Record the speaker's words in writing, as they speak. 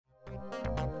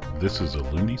This is a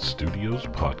Looney Studios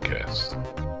podcast.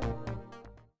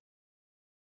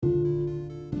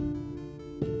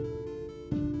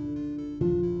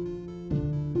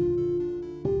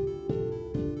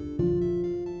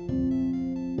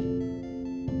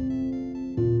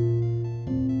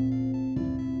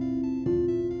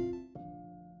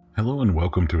 Hello and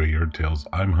welcome to Aerde Tales.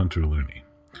 I'm Hunter Looney.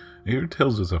 Aerde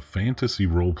Tales is a fantasy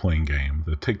role-playing game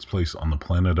that takes place on the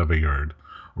planet of Aerde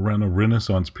around a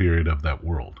Renaissance period of that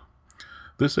world.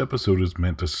 This episode is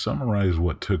meant to summarize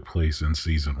what took place in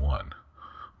Season 1.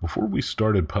 Before we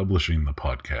started publishing the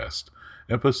podcast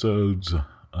episodes,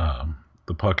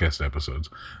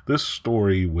 this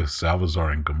story with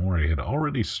Salvazar and Gamore had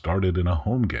already started in a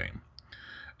home game.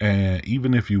 And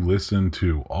even if you listen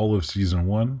to all of Season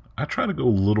 1, I try to go a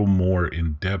little more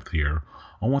in depth here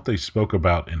on what they spoke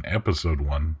about in Episode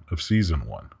 1 of Season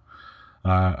 1.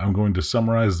 I'm going to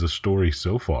summarize the story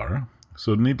so far,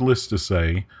 so needless to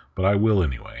say, but I will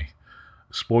anyway.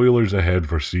 Spoilers ahead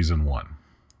for Season 1.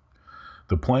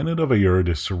 The planet of Aerde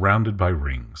is surrounded by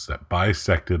rings that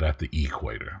bisect it at the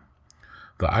equator.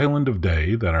 The island of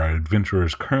Day that our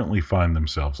adventurers currently find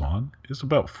themselves on is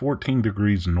about 14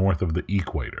 degrees north of the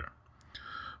equator.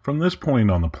 From this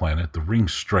point on the planet, the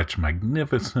rings stretch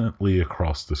magnificently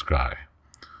across the sky.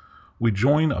 We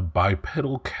join a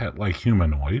bipedal cat-like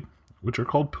humanoid, which are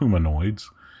called pumanoids,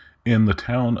 in the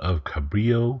town of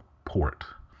Cabrillo Port.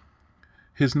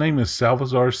 His name is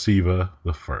Salvazar Siva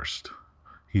I.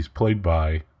 He's played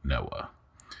by Noah.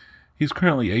 He's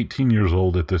currently 18 years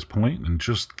old at this point, and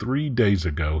just 3 days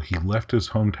ago he left his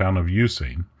hometown of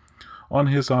Using on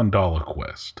his Andala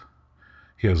quest.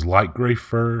 He has light gray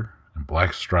fur and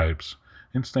black stripes,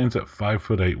 and stands at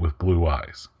 5'8" with blue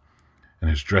eyes,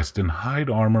 and is dressed in hide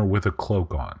armor with a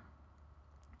cloak on.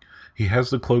 He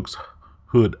has the cloak's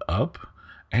hood up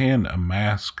and a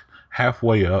mask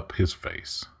halfway up his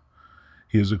face.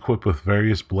 He is equipped with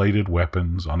various bladed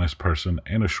weapons on his person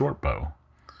and a short bow.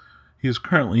 He is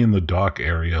currently in the dock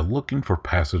area looking for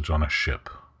passage on a ship.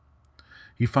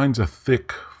 He finds a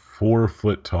thick,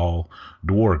 4-foot-tall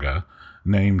dwarga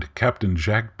named Captain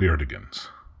Jack Beardigans.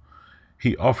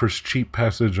 He offers cheap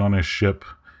passage on his ship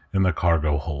in the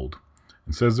cargo hold,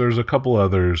 and says there's a couple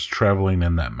others traveling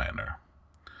in that manner.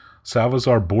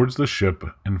 Salvazar boards the ship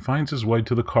and finds his way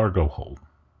to the cargo hold.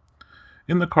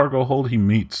 In the cargo hold, he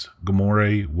meets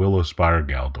Gamore Willowspire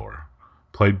Galdor,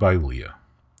 played by Leah.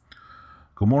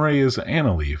 Gamore is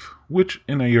Annaleaf, which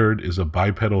in Aerde is a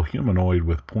bipedal humanoid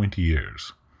with pointy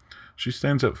ears. She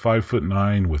stands at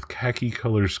 5'9" with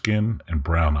khaki-colored skin and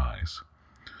brown eyes.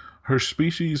 Her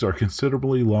species are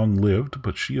considerably long-lived,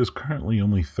 but she is currently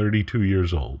only 32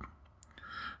 years old.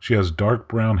 She has dark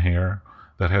brown hair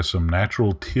that has some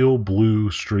natural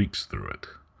teal-blue streaks through it.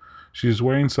 She is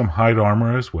wearing some hide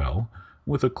armor as well,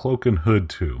 with a cloak and hood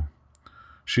too.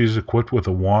 She is equipped with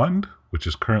a wand, which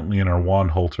is currently in her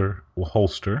wand holster,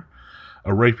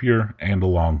 a rapier, and a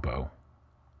longbow.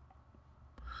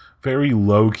 Very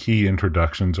low-key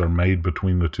introductions are made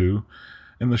between the two,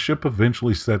 and the ship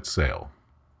eventually sets sail.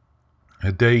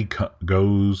 A day comes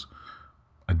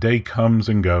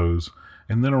and goes,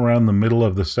 and then around the middle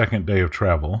of the second day of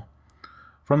travel,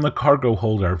 from the cargo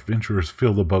hold, our adventurers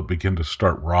feel the boat begin to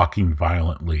start rocking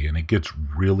violently, and it gets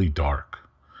really dark.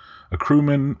 A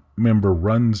crewman member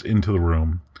runs into the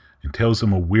room and tells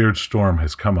them a weird storm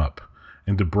has come up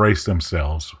and to brace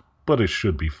themselves, but it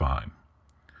should be fine.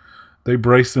 They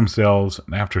brace themselves,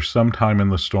 and after some time in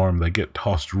the storm, they get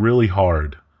tossed really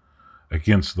hard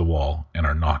against the wall and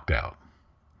are knocked out.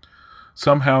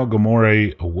 Somehow,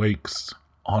 Gamore awakes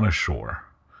on a shore,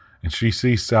 and she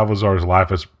sees Salvazar's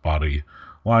lifeless body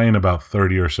lying about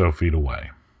 30 or so feet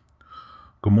away.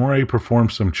 Gamore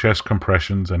performs some chest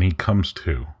compressions, and he comes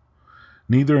to.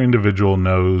 Neither individual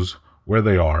knows where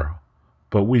they are,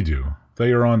 but we do.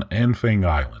 They are on Enfang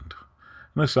Island,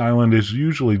 and this island is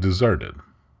usually deserted.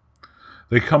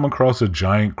 They come across a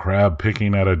giant crab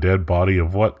picking at a dead body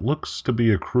of what looks to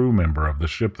be a crew member of the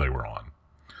ship they were on.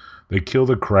 They kill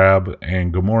the crab,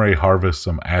 and Gamore harvests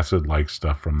some acid-like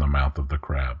stuff from the mouth of the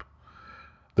crab.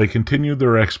 They continue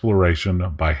their exploration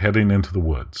by heading into the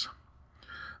woods.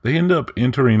 They end up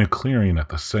entering a clearing at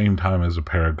the same time as a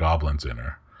pair of goblins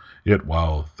enter it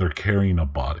while they're carrying a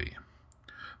body.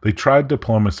 They tried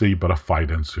diplomacy, but a fight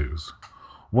ensues.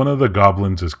 One of the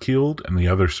goblins is killed, and the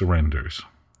other surrenders.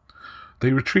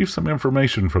 They retrieve some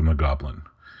information from the goblin,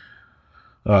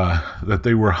 that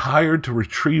they were hired to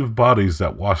retrieve bodies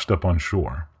that washed up on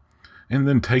shore, and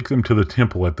then take them to the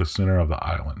temple at the center of the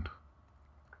island.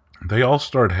 They all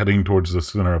start heading towards the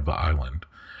center of the island,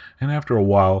 and after a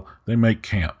while, they make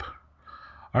camp.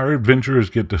 Our adventurers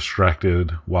get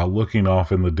distracted while looking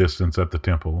off in the distance at the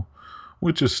temple,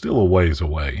 which is still a ways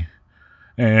away,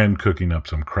 and cooking up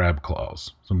some crab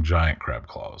claws, some giant crab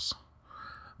claws.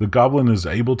 The goblin is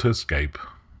able to escape.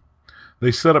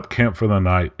 They set up camp for the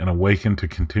night and awaken to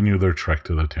continue their trek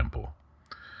to the temple.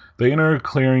 They enter a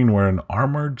clearing where an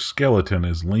armored skeleton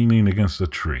is leaning against a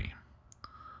tree.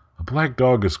 A black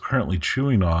dog is currently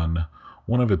chewing on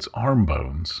one of its arm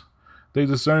bones. They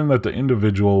discern that the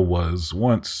individual was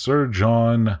once Sir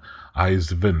John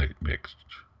Aerde.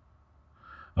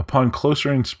 Upon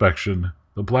closer inspection,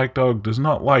 the black dog does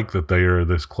not like that they are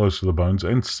this close to the bones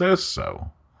and says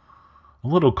so. A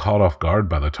little caught off guard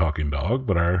by the talking dog,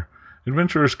 but our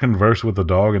adventurers converse with the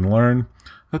dog and learn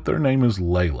that their name is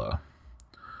Layla.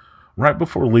 Right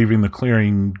before leaving the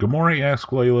clearing, Gamori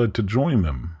asks Layla to join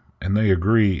them, and they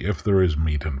agree if there is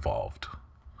meat involved.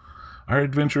 Our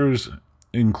adventurers,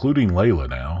 including Layla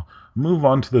now, move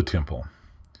on to the temple.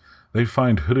 They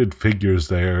find hooded figures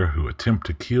there who attempt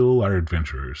to kill our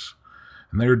adventurers,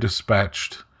 and they are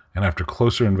dispatched, and after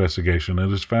closer investigation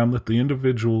it is found that the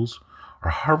individuals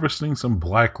are harvesting some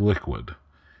black liquid.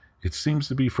 It seems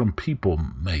to be from people,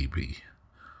 maybe.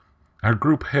 Our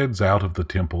group heads out of the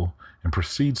temple and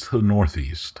proceeds to the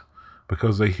northeast,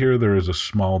 because they hear there is a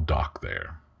small dock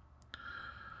there.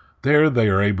 There they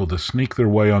are able to sneak their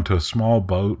way onto a small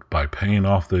boat by paying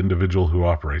off the individual who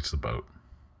operates the boat.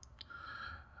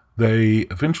 They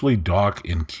eventually dock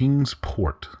in King's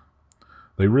Port.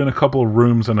 They rent a couple of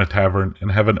rooms in a tavern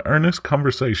and have an earnest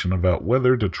conversation about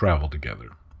whether to travel together.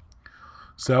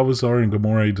 Salvazar and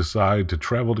Gamori decide to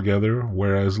travel together,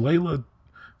 whereas Layla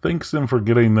thanks them for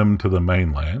getting them to the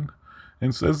mainland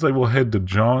and says they will head to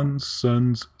John's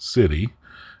son's city,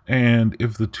 and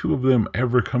if the two of them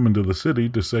ever come into the city,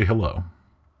 to say hello.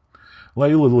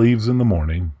 Layla leaves in the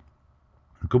morning.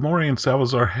 Gamori and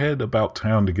Salvazar head about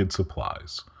town to get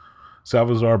supplies.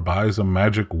 Salvazar buys a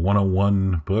Magic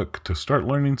 101 book to start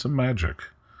learning some magic.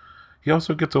 He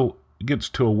also gets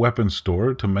to a weapons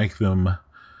store to make them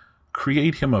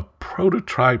create him a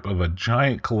prototype of a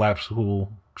giant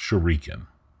collapsible shuriken,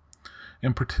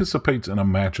 and participates in a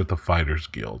match at the Fighters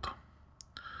Guild.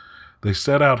 They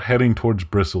set out heading towards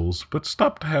Bristles, but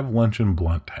stop to have lunch in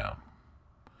Blunt Town.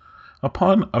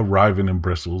 Upon arriving in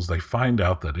Bristles, they find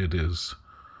out that it is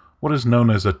what is known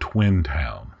as a twin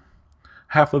town.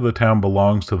 Half of the town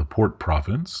belongs to the Port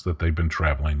Province that they've been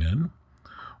traveling in,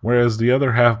 whereas the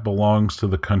other half belongs to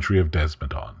the country of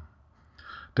Desmodon.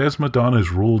 Desmodon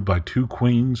is ruled by two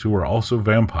queens who are also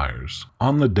vampires.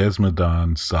 On the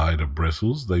Desmodon side of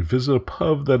Bristles, they visit a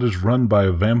pub that is run by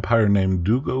a vampire named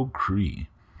Dugo Cree.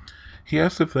 He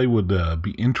asks if they would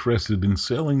be interested in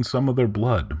selling some of their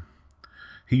blood.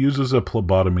 He uses a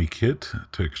phlebotomy kit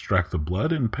to extract the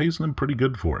blood and pays them pretty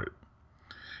good for it.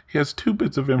 He has two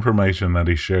bits of information that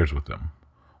he shares with them.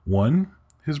 One,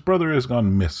 his brother has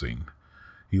gone missing.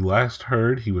 He last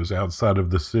heard he was outside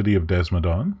of the city of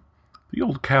Desmodon, the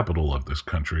old capital of this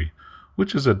country,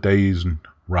 which is a day's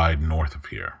ride north of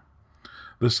here.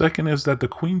 The second is that the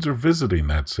queens are visiting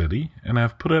that city and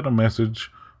have put out a message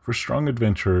for strong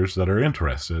adventurers that are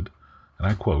interested, and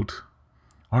I quote,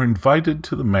 are invited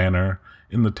to the manor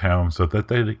in the town so that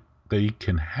they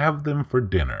can have them for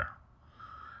dinner.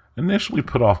 Initially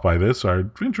put off by this, our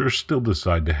adventurers still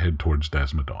decide to head towards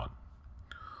Desmodon.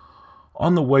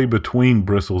 On the way between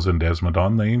Bristles and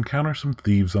Desmodon, they encounter some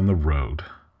thieves on the road.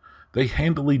 They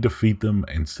handily defeat them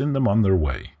and send them on their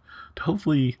way, to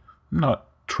hopefully not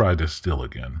try to steal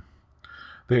again.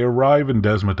 They arrive in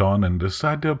Desmodon and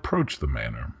decide to approach the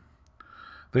manor.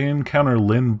 They encounter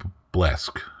Lynn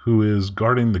Blesk, who is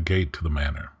guarding the gate to the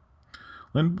manor.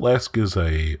 Lynn Blesk is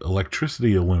a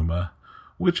electricity illuma,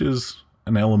 which is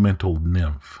an elemental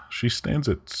nymph. She stands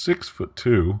at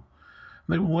 6'2", and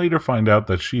they will later find out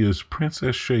that she is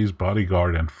Princess Shay's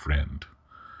bodyguard and friend.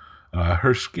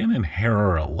 Her skin and hair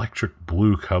are electric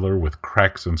blue color with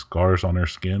cracks and scars on her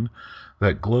skin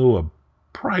that glow a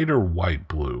brighter white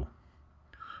blue.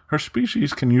 Her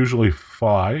species can usually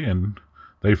fly, and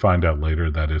they find out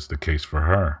later that is the case for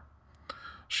her.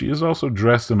 She is also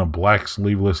dressed in a black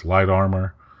sleeveless light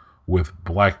armor with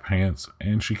black pants,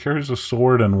 and she carries a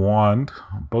sword and wand,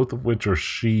 both of which are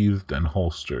sheathed and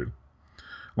holstered.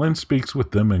 Lynn speaks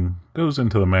with them and goes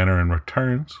into the manor and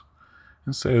returns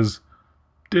and says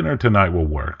dinner tonight will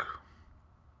work.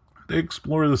 They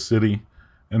explore the city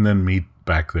and then meet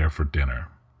back there for dinner.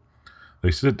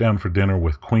 They sit down for dinner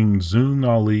with Queen Zun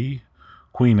Ali,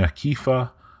 Queen Akifa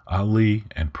Ali,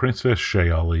 and Princess Shay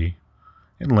Ali,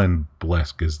 and Lynn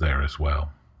Blesk is there as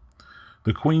well.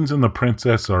 The queens and the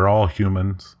princess are all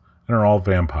humans and are all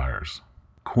vampires.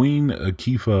 Queen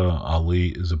Akifa Ali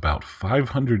is about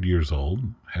 500 years old,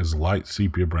 has light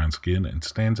sepia brown skin, and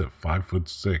stands at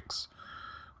 5'6".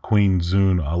 Queen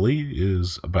Zun Ali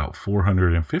is about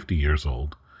 450 years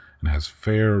old and has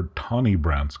fair, tawny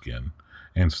brown skin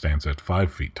and stands at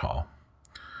 5 feet tall.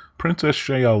 Princess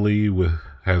Shea Ali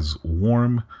has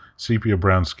warm, sepia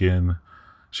brown skin.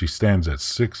 She stands at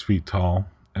 6 feet tall,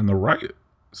 and the right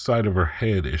side of her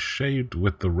head is shaved,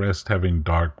 with the rest having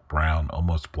dark brown,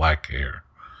 almost black hair.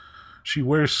 She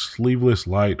wears sleeveless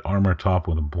light armor top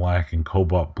with black and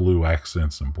cobalt blue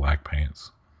accents and black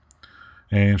pants.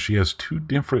 And she has 2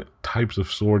 different types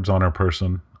of swords on her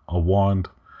person, a wand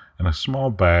and a small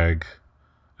bag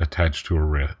attached to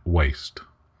her waist.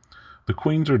 The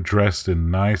queens are dressed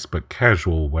in nice but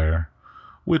casual wear,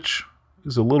 which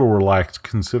is a little relaxed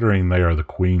considering they are the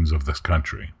queens of this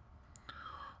country.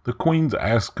 The queens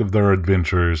ask of their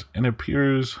adventurers, and it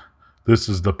appears this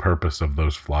is the purpose of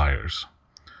those flyers: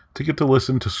 to get to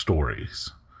listen to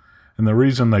stories. And the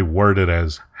reason they word it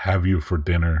as "have you for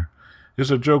dinner" is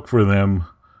a joke for them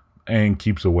and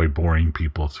keeps away boring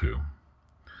people too.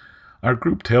 Our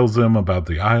group tells them about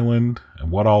the island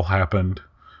and what all happened.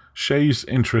 Shay's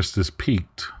interest is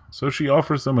piqued, so she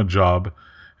offers them a job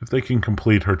if they can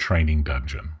complete her training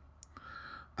dungeon.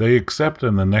 They accept,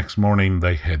 and the next morning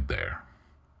they head there.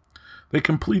 They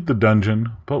complete the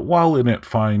dungeon, but while in it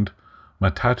find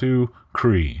Matatu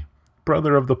Cree,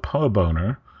 brother of the pub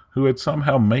owner, who had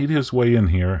somehow made his way in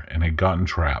here and had gotten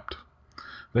trapped.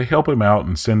 They help him out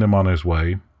and send him on his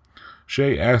way.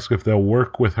 Shay asks if they'll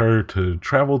work with her to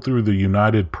travel through the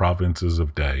United Provinces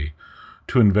of Day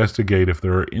to investigate if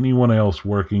there are anyone else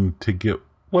working to get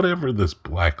whatever this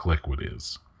black liquid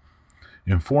is,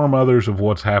 inform others of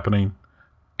what's happening,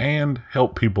 and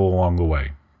help people along the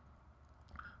way.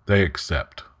 They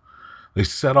accept. They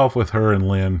set off with her and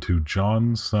Lynn to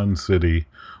John's Sun City,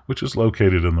 which is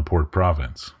located in the Port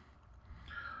Province.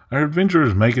 Our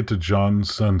adventurers make it to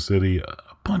John's Sun City. A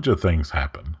bunch of things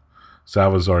happen.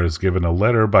 Salazar is given a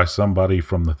letter by somebody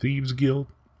from the Thieves Guild.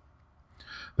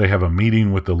 They have a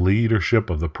meeting with the leadership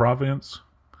of the province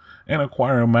and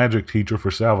acquire a magic teacher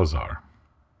for Salazar.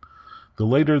 The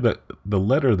letter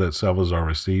that Salazar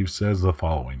receives says the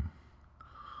following: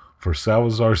 "For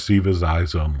Salazar Siva's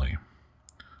eyes only.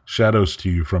 Shadows to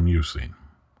you from Using.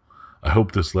 I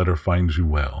hope this letter finds you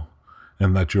well,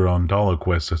 and that your Ondala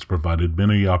quest has provided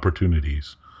many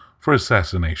opportunities for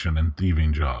assassination and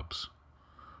thieving jobs.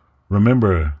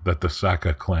 Remember that the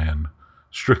Saka clan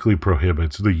strictly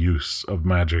prohibits the use of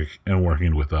magic and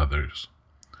working with others.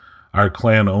 Our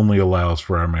clan only allows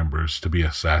for our members to be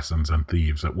assassins and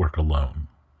thieves that work alone.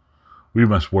 We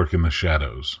must work in the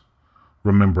shadows.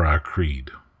 Remember our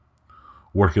creed.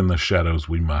 Work in the shadows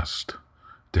we must,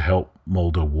 to help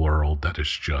mold a world that is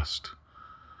just.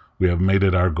 We have made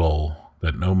it our goal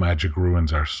that no magic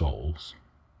ruins our souls."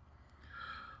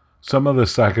 Some of the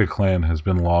Saka clan has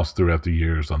been lost throughout the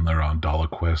years on their Ondala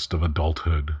quest of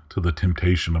adulthood to the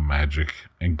temptation of magic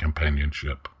and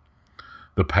companionship.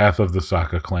 The path of the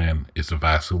Saka clan is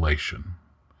vacillation.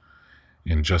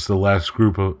 In just the last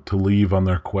group to leave on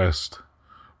their quest,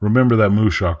 remember that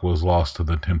Mushak was lost to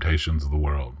the temptations of the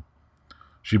world.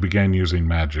 She began using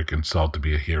magic and sought to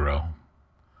be a hero.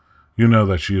 You know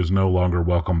that she is no longer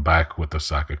welcome back with the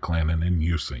Saka clan and in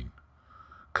Using.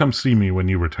 Come see me when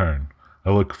you return. I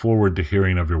look forward to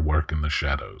hearing of your work in the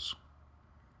shadows.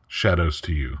 Shadows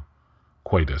to you,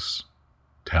 Quatus,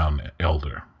 Town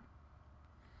Elder."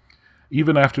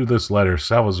 Even after this letter,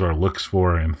 Salazar looks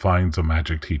for and finds a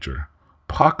magic teacher,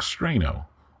 Pox Strano,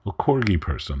 a Corgi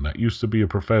person that used to be a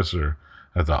professor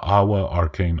at the Awa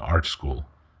Arcane Art School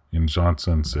in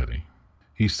Johnson City.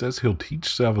 He says he'll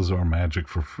teach Salazar magic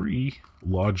for free,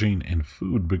 lodging, and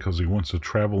food because he wants to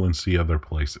travel and see other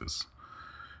places.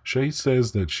 Shay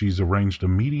says that she's arranged a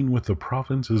meeting with the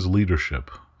province's leadership,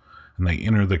 and they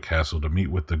enter the castle to meet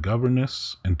with the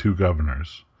governess and 2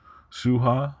 governors,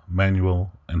 Suha,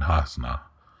 Manuel, and Hasna,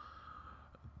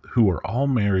 who are all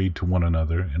married to one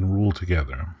another and rule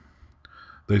together.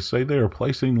 They say they are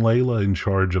placing Layla in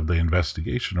charge of the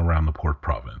investigation around the Port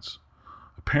Province.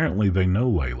 Apparently they know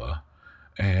Layla,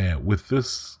 and with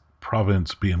this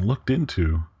province being looked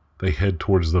into, they head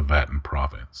towards the Vatten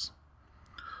province.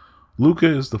 Luca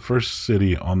is the first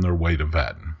city on their way to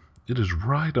Vatten. It is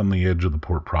right on the edge of the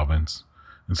Port Province,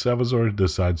 and Salazar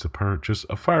decides to purchase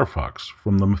a Firefox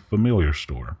from the familiar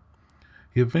store.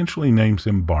 He eventually names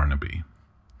him Barnaby.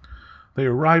 They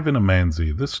arrive in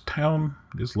Amanzi. This town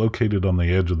is located on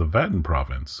the edge of the Vatten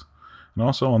province, and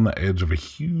also on the edge of a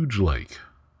huge lake.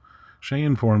 Shay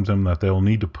informs them that they'll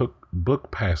need to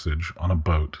book passage on a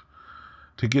boat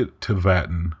to get to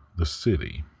Vatten, the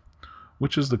city,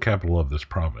 which is the capital of this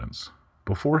province.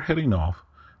 Before heading off,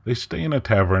 they stay in a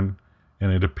tavern,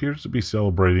 and it appears to be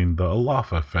celebrating the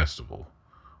Alafa festival,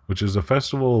 which is a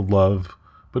festival of love,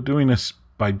 but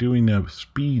by doing a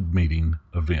speed meeting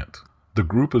event. The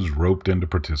group is roped into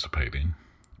participating.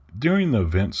 During the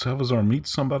event, Salazar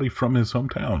meets somebody from his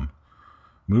hometown,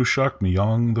 Mushak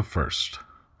Myong I.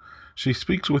 She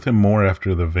speaks with him more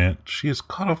after the event. She is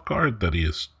caught off guard that he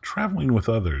is traveling with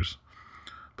others,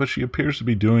 but she appears to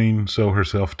be doing so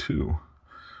herself too.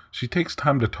 She takes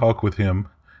time to talk with him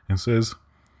and says,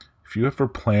 "If you ever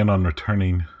plan on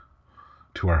returning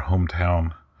to our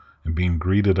hometown and being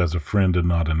greeted as a friend and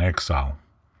not an exile,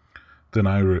 then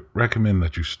I recommend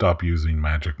that you stop using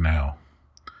magic now.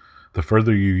 The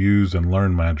further you use and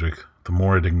learn magic, the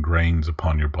more it ingrains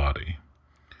upon your body.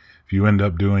 If you end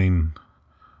up doing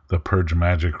the purge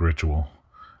magic ritual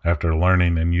after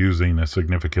learning and using a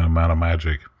significant amount of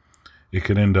magic, it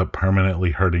could end up permanently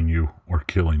hurting you or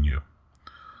killing you.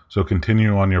 So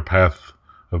continue on your path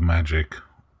of magic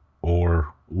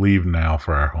or leave now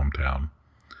for our hometown.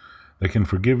 They can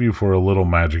forgive you for a little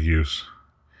magic use.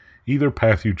 Either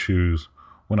path you choose,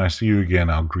 when I see you again,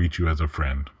 I'll greet you as a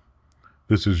friend.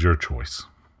 This is your choice."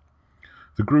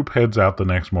 The group heads out the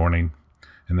next morning,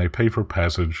 and they pay for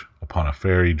passage upon a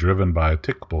ferry driven by a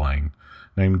Tikbalang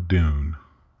named Dune.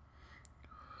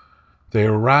 They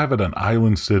arrive at an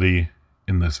island city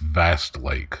in this vast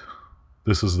lake.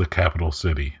 This is the capital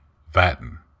city,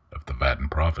 Vatten, of the Vatten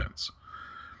province.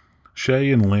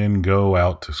 Shay and Lynn go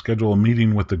out to schedule a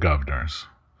meeting with the governors,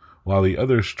 while the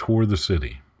others tour the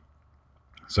city.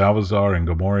 Salazar and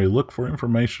Gamori look for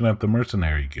information at the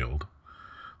Mercenary Guild.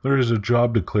 There is a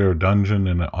job to clear a dungeon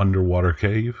in an underwater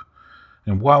cave,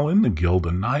 and while in the guild,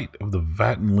 a knight of the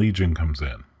Vatten Legion comes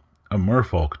in, a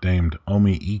merfolk named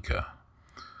Omi Ika,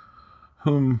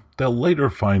 whom they'll later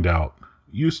find out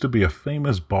used to be a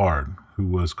famous bard who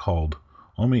was called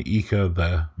Omi Ika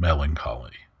the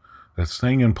Melancholy, that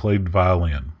sang and played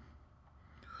violin.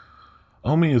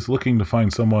 Omi is looking to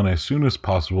find someone as soon as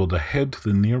possible to head to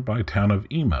the nearby town of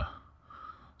Ima.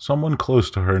 Someone close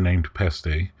to her named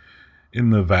Peste in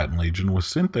the Vatten Legion was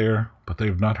sent there, but they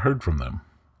have not heard from them.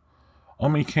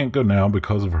 Omi can't go now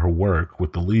because of her work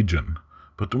with the Legion,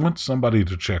 but wants somebody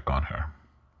to check on her.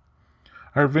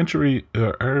 Our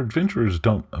adventurers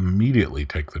don't immediately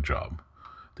take the job.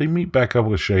 They meet back up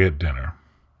with Shay at dinner.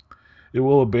 It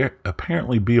will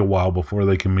apparently be a while before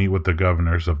they can meet with the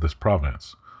governors of this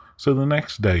province. So the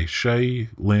next day, Shay,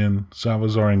 Lynn,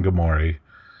 Salazar, and Gamori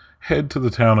head to the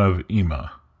town of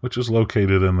Ima, which is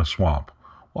located in the swamp,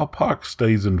 while Pock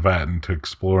stays in Vatten to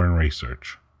explore and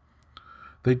research.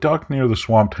 They dock near the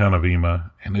swamp town of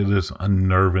Ima, and it is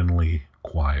unnervingly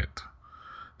quiet.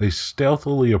 They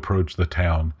stealthily approach the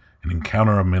town and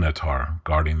encounter a minotaur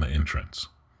guarding the entrance.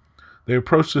 They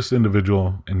approach this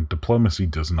individual, and diplomacy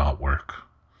does not work.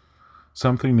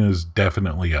 Something is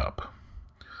definitely up.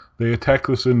 They attack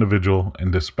this individual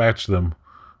and dispatch them,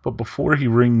 but before he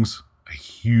rings a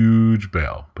huge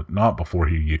bell.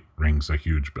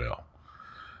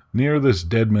 Near this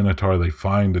dead minotaur, they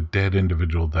find a dead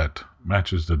individual that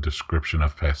matches the description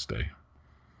of Peste.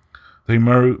 They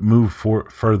move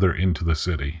further into the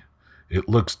city. It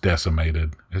looks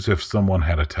decimated, as if someone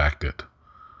had attacked it.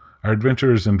 Our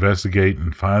adventurers investigate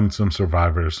and find some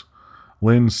survivors.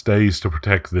 Lynn stays to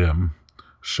protect them.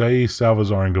 Shay,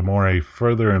 Salazar, and Gamori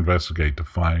further investigate to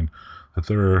find that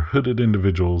there are hooded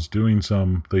individuals doing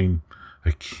something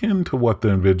akin to what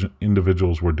the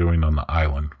individuals were doing on the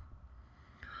island.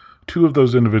 Two of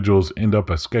those individuals end up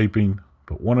escaping,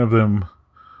 but one of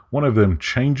them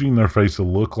changing their face to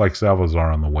look like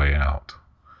Salazar on the way out.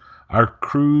 Our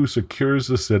crew secures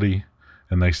the city,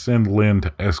 and they send Lynn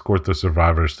to escort the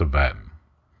survivors to Vatten.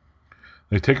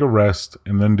 They take a rest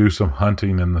and then do some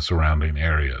hunting in the surrounding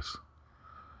areas.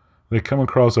 They come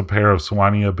across a pair of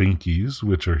Swania binkies,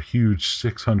 which are huge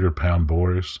 600-pound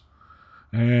boars,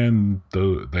 and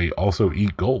they also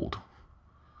eat gold,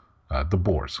 the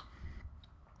boars.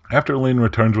 After Lynn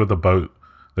returns with a boat,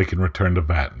 they can return to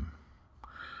Vatten.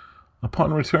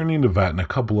 Upon returning to Vatten, a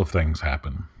couple of things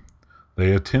happen.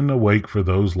 They attend a wake for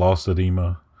those lost at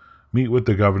Ima, meet with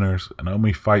the governors, and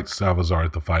Omi fights Salazar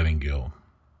at the Fighting Guild.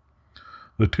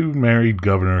 The two married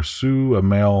governors, Su, a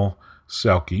male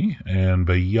Selkie, and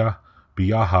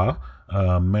Biaha,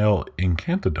 a male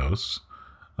Encantados,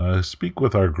 speak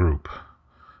with our group.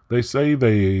 They say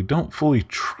they don't fully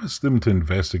trust them to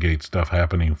investigate stuff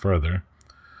happening further.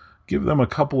 Give them a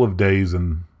couple of days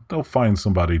and they'll find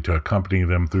somebody to accompany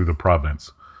them through the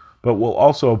province, but will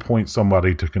also appoint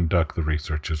somebody to conduct the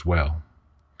research as well.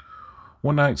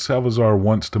 One night, Salazar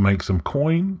wants to make some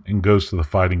coin and goes to the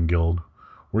Fighting Guild,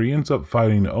 where he ends up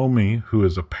fighting Omi, who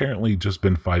has apparently just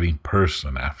been fighting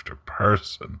person after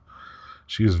person.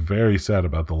 She is very sad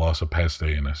about the loss of Peste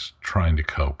and is trying to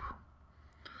cope.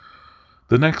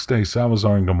 The next day,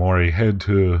 Salazar and Gamori head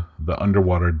to the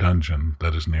underwater dungeon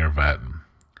that is near Vatten.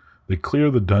 They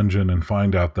clear the dungeon and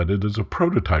find out that it is a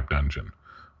prototype dungeon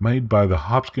made by the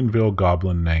Hopkinsville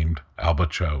goblin named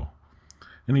Albacho,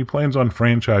 and he plans on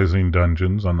franchising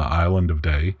dungeons on the Island of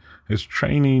Day as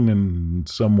training and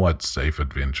somewhat safe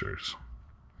adventures.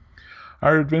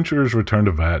 Our adventurers return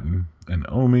to Vatten, and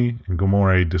Omi and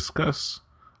Gamori discuss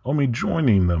Omi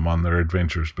joining them on their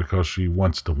adventures because she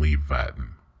wants to leave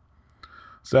Vatten.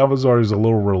 Salazar is a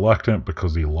little reluctant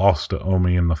because he lost to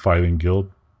Omi in the fighting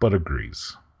guild, but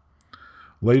agrees.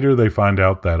 Later they find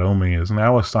out that Omi is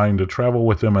now assigned to travel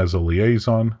with them as a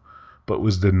liaison, but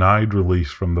was denied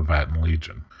release from the Vatten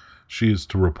Legion. She is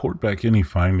to report back any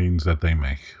findings that they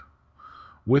make.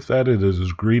 With that, it is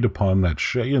agreed upon that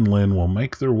Shay and Lynn will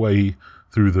make their way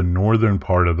through the northern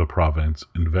part of the province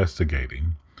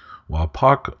investigating, while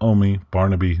Puck, Omi,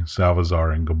 Barnaby, Salazar,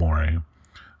 and Gamori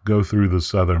go through the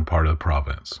southern part of the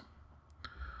province.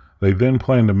 They then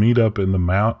plan to meet up in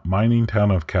the mining town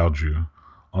of Kalju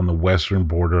on the western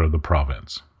border of the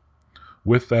province.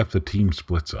 With that, the team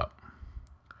splits up.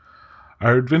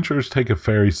 Our adventurers take a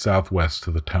ferry southwest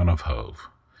to the town of Hove.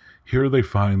 Here they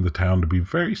find the town to be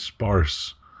very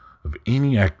sparse of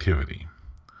any activity.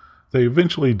 They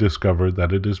eventually discover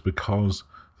that it is because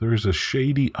there is a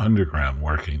shady underground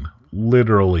working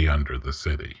literally under the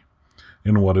city,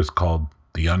 in what is called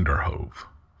the Underhove.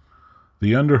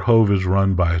 The Underhove is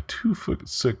run by a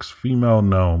 2'6" female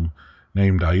gnome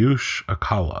named Ayush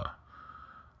Akala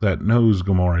that knows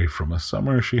Gamori from a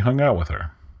summer she hung out with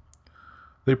her.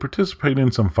 They participate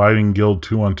in some fighting guild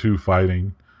 2-on-2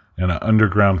 fighting in an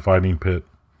underground fighting pit,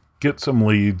 get some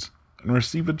leads, and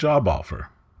receive a job offer.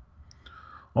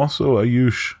 Also,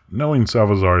 Ayush, knowing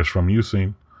Salazar is from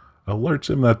Using, alerts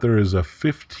him that there is a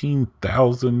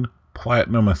 15,000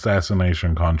 platinum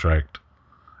assassination contract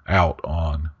out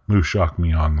on Mushak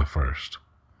Myong I.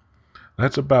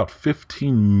 That's about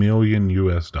 $15 million,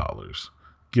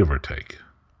 give or take.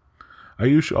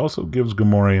 Ayush also gives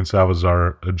Gamori and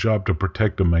Salazar a job to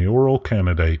protect a mayoral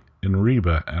candidate in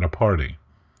Reba at a party,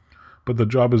 but the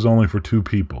job is only for 2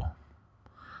 people.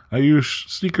 Ayush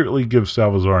secretly gives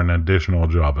Salazar an additional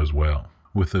job as well.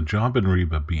 With the job in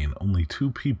Reba being only 2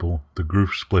 people, the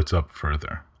group splits up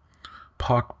further.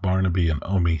 Puck, Barnaby, and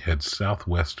Omi head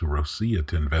southwest to Rosia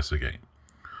to investigate,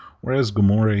 whereas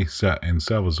Gamori and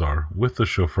Salazar, with the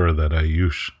chauffeur that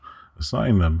Ayush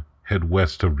assigned them, head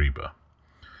west to Reba.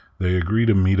 They agree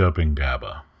to meet up in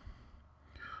Gaba.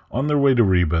 On their way to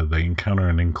Reba, they encounter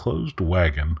an enclosed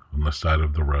wagon on the side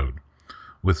of the road,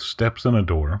 with steps and a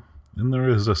door, and there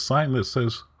is a sign that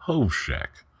says Hove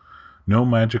Shack, no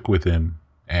magic within,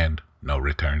 and no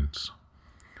returns.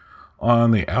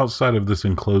 On the outside of this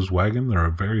enclosed wagon, there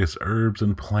are various herbs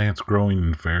and plants growing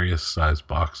in various sized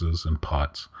boxes and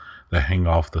pots that hang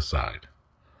off the side.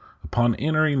 Upon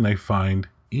entering, they find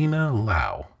Ina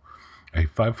Lau, a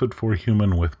 5'4"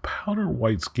 human with powder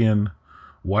white skin,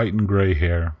 white and gray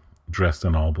hair, dressed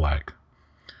in all black.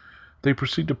 They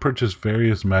proceed to purchase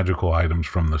various magical items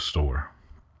from the store.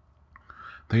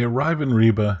 They arrive in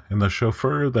Reba, and the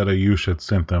chauffeur that Ayush had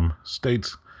sent them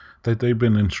states that they've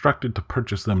been instructed to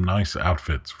purchase them nice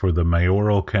outfits for the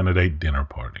mayoral candidate dinner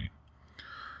party.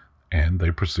 And they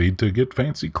proceed to get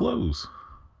fancy clothes.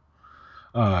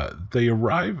 They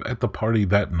arrive at the party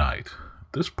that night.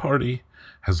 This party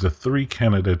has the 3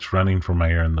 candidates running for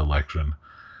mayor in the election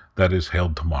that is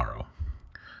held tomorrow.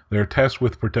 They are tasked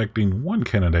with protecting one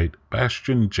candidate,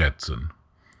 Bastian Jetson.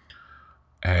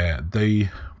 They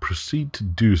proceed to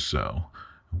do so.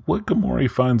 What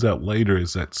Gamori finds out later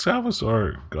is that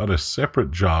Salazar got a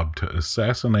separate job to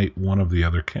assassinate one of the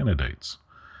other candidates,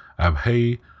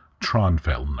 Abhay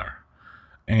Tronfeldner,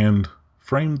 and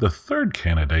framed the third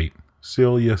candidate,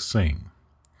 Celia Singh.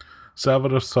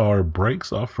 Salazar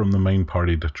breaks off from the main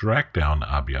party to track down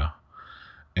Abya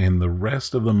and the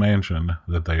rest of the mansion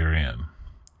that they are in,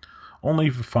 only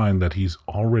to find that he's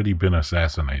already been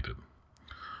assassinated.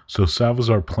 So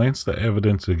Salazar plants the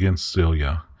evidence against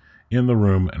Celia in the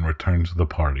room and returns to the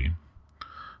party.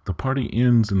 The party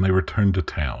ends and they return to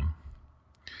town.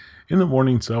 In the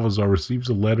morning, Salazar receives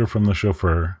a letter from the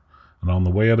chauffeur, and on the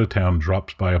way out of town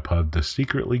drops by a pub to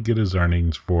secretly get his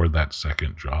earnings for that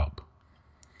second job.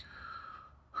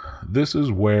 This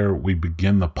is where we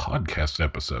begin the podcast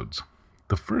episodes.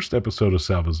 The first episode of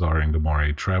Salazar and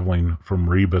Gamori traveling from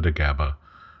Reba to Gaba,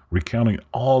 recounting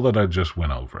all that I just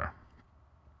went over.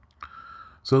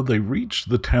 So they reach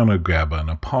the town of Gaba, and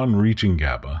upon reaching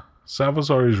Gaba,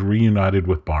 Salazar is reunited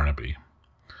with Barnaby.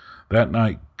 That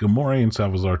night, Gamori and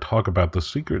Salazar talk about the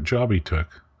secret job he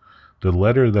took, the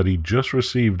letter that he just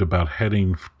received about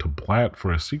heading to Blatt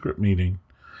for a secret meeting,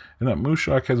 and that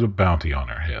Mushak has a bounty on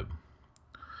her head.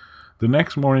 The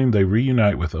next morning they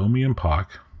reunite with Omi and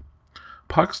Pak.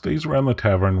 Pak stays around the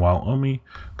tavern while Omi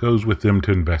goes with them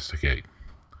to investigate.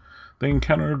 They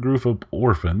encounter a group of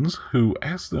orphans who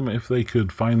ask them if they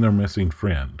could find their missing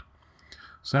friend.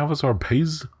 Salazar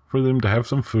pays for them to have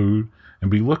some food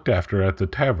and be looked after at the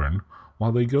tavern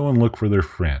while they go and look for their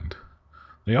friend.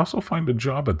 They also find a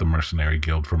job at the Mercenary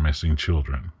Guild for missing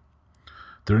children.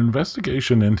 Their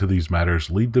investigation into these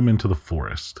matters lead them into the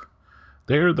forest.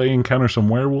 There they encounter some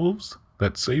werewolves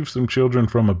that save some children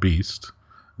from a beast.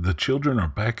 The children are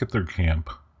back at their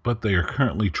camp, but they are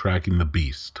currently tracking the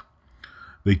beast.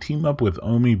 They team up with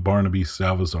Omi, Barnaby,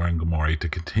 Salazar, and Gamori to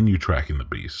continue tracking the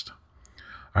beast.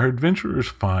 Our adventurers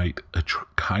fight a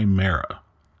chimera,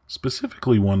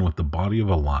 specifically one with the body of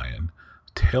a lion,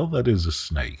 tail that is a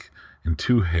snake, and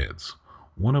two heads,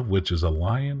 one of which is a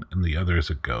lion and the other is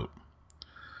a goat.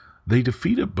 They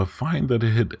defeat it but find that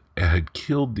it had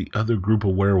killed the other group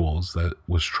of werewolves that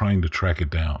was trying to track it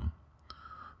down.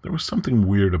 There was something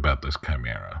weird about this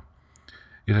chimera.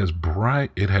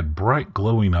 It had bright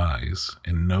glowing eyes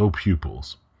and no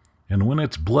pupils, and when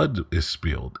its blood is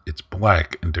spilled, it's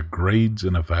black and degrades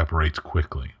and evaporates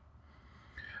quickly.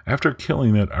 After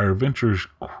killing it, our adventurers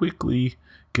quickly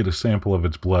get a sample of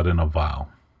its blood in a vial.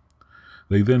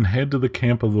 They then head to the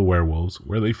camp of the werewolves,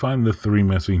 where they find the 3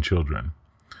 missing children.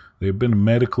 They have been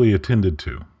medically attended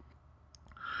to.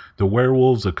 The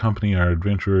werewolves accompany our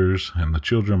adventurers and the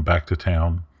children back to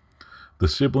town. The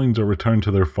siblings are returned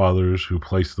to their fathers, who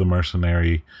place the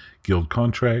Mercenary Guild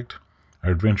contract.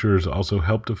 Our adventurers also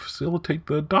help to facilitate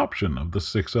the adoption of the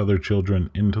 6 other children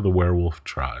into the werewolf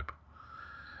tribe.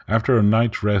 After a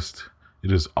night's rest,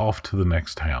 it is off to the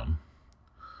next town.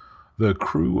 The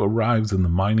crew arrives in the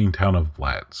mining town of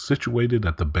Vlad, situated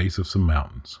at the base of some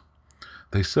mountains.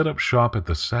 They set up shop at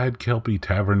the Sad Kelpie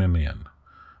Tavern and Inn.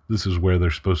 This is where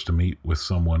they're supposed to meet with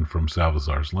someone from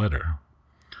Salazar's letter.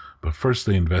 But first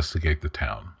they investigate the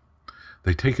town.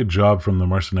 They take a job from the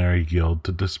Mercenary Guild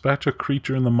to dispatch a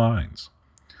creature in the mines.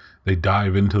 They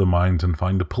dive into the mines and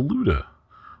find a paluda,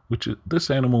 this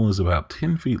animal is about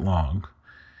 10 feet long,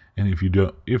 and if you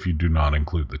do not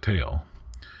include the tail.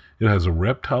 It has a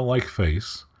reptile-like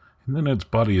face, and then its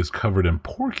body is covered in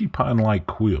porcupine-like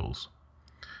quills.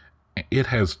 It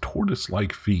has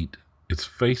tortoise-like feet, its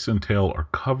face and tail are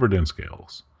covered in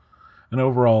scales, and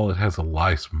overall it has a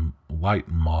light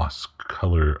moss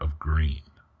color of green.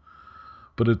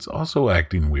 But it's also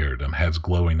acting weird and has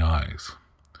glowing eyes.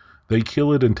 They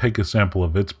kill it and take a sample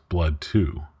of its blood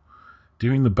too.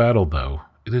 During the battle, though,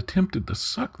 it attempted to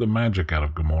suck the magic out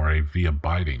of Gamori via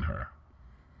biting her.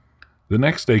 The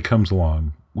next day comes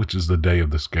along, which is the day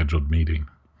of the scheduled meeting.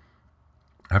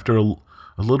 After a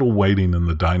little waiting in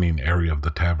the dining area of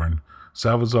the tavern,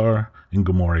 Salazar and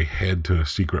Gamori head to a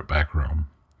secret back room.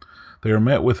 They are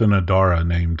met with an Adara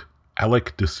named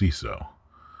Alec DeCiso,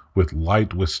 with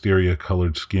light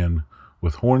wisteria-colored skin,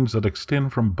 with horns that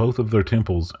extend from both of their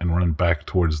temples and run back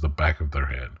towards the back of their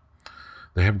head.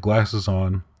 They have glasses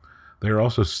on. They are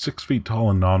also 6 feet tall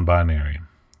and non-binary.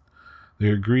 They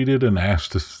are greeted and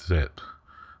asked to sit.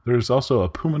 There is also a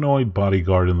Pumanoid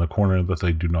bodyguard in the corner that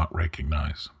they do not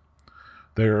recognize.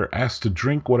 They are asked to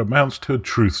drink what amounts to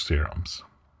truth serums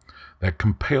that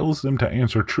compels them to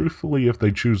answer truthfully if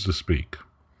they choose to speak.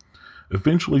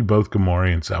 Eventually, both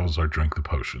Gamori and Salazar drink the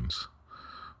potions.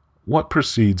 What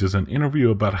precedes is an interview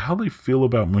about how they feel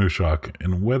about Mushak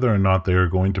and whether or not they are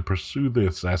going to pursue the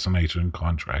assassination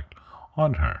contract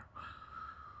on her.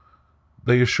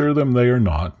 They assure them they are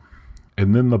not,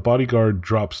 and then the bodyguard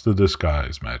drops the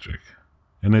disguise magic,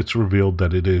 and it's revealed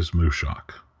that it is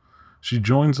Mushak. She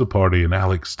joins the party and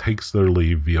Alex takes their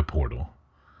leave via portal.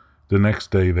 The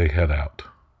next day they head out.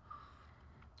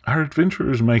 Our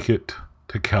adventurers make it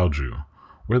to Kalju,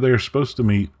 where they are supposed to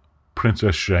meet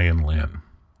Princess Shay and Lynn.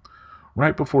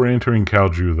 Right before entering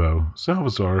Kalju, though,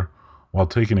 Salazar, while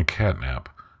taking a cat nap,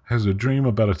 has a dream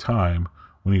about a time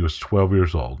when he was 12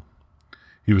 years old.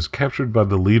 He was captured by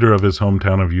the leader of his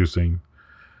hometown of Using,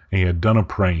 and he had done a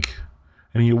prank,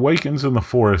 and he awakens in the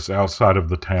forest outside of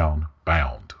the town,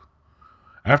 bound.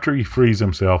 After he frees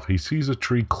himself, he sees a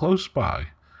tree close by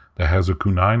that has a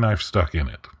kunai knife stuck in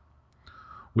it,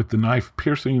 with the knife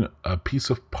piercing a piece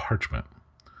of parchment.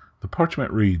 The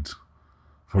parchment reads,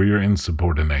 "For your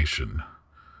insubordination,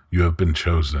 you have been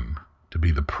chosen to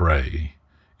be the prey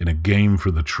in a game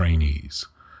for the trainees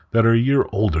that are a year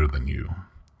older than you.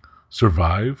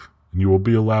 Survive, and you will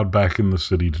be allowed back in the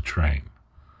city to train.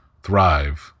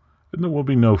 Thrive, and there will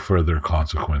be no further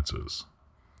consequences."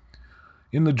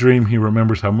 In the dream, he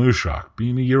remembers how Mushak,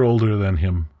 being a year older than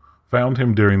him, found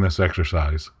him during this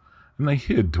exercise, and they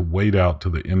hid to wait out to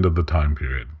the end of the time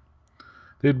period.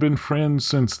 They had been friends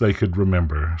since they could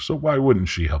remember, so why wouldn't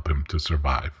she help him to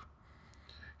survive?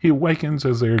 He awakens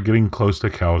as they are getting close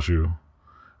to Kaiju, and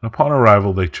upon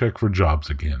arrival they check for jobs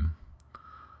again.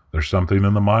 There's something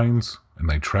in the mines, and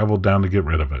they travel down to get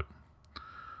rid of it.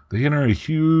 They enter a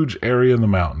huge area in the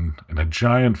mountain, and a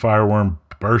giant fireworm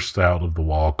bursts out of the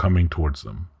wall coming towards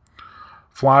them.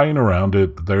 Flying around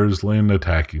it, there's Lin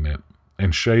attacking it,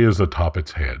 and Shay is atop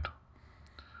its head.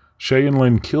 Shay and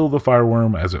Lin kill the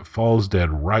fireworm as it falls dead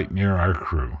right near our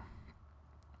crew.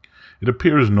 It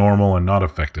appears normal and not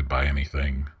affected by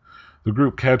anything. The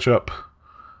group catch up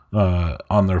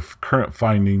on their current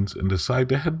findings and decide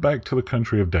to head back to the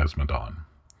country of Desmodon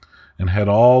and head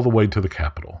all the way to the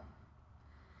capital.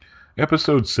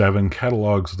 Episode 7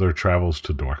 catalogs their travels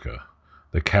to Dorka,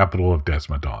 the capital of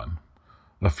Desmodon.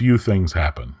 A few things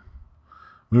happen.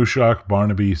 Mushak,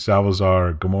 Barnaby,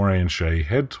 Salvazar, Gamore, and Shay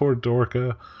head toward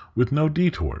Dorka with no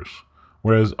detours,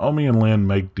 whereas Omi and Lin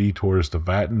make detours to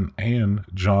Vatten and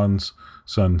John's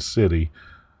Sun City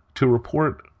to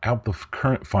report out the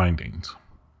current findings.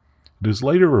 It is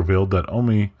later revealed that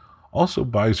Omi also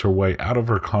buys her way out of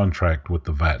her contract with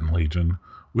the Vatten Legion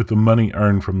with the money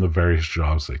earned from the various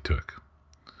jobs they took.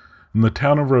 In the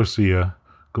town of Rosia,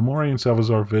 Gamore and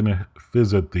Salvazar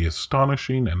visit the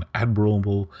astonishing and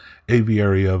admirable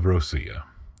aviary of Rosia.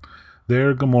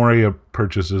 There, Gamore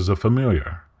purchases a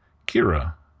familiar,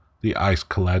 Kira, the ice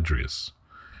caladrius.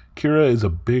 Kira is a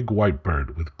big white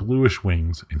bird with bluish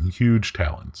wings and huge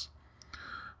talons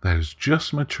that has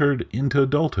just matured into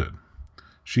adulthood.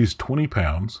 She's 20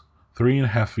 pounds,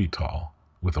 3.5 feet tall,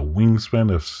 with a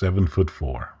wingspan of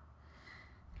 7'4".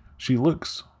 She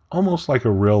looks almost like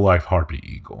a real-life harpy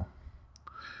eagle.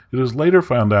 It is later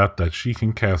found out that she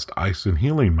can cast ice and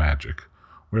healing magic,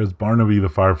 whereas Barnaby the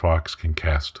Firefox can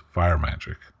cast fire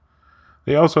magic.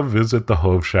 They also visit the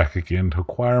Hove Shack again to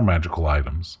acquire magical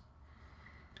items.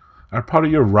 Our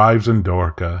party arrives in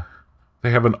Dorka.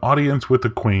 They have an audience with the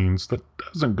queens that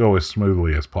doesn't go as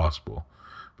smoothly as possible,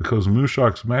 because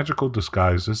Mushak's magical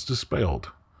disguise is dispelled.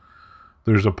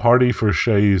 There's a party for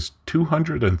Shay's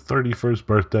 231st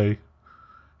birthday,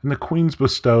 and the queens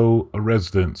bestow a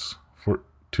residence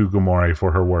to Gamore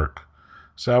for her work.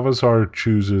 Salvazar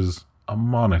chooses a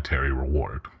monetary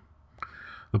reward.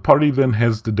 The party then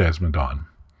heads to Desmodon.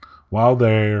 While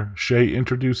there, Shay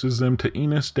introduces them to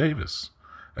Enos Davis,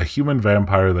 a human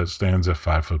vampire that stands at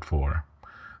 5'4".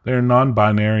 They are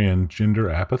non-binary and gender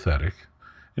apathetic,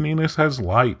 and Enos has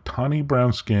light, tawny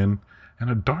brown skin and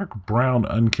a dark brown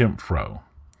unkempt fro.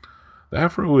 The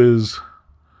afro is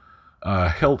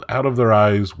held out of their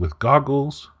eyes with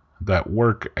goggles that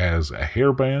work as a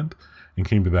hairband and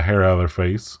keeping the hair out of their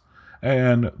face,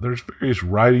 and there's various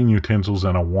writing utensils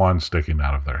and a wand sticking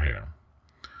out of their hair.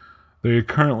 They are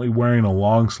currently wearing a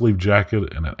long-sleeve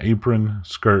jacket and an apron,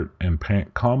 skirt, and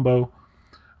pant combo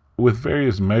with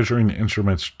various measuring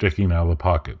instruments sticking out of the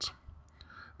pockets.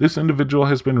 This individual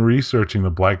has been researching the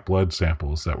black blood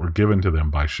samples that were given to them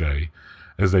by Shay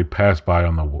as they pass by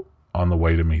on the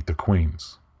way to meet the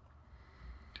queens.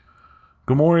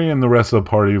 Gamore and the rest of the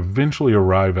party eventually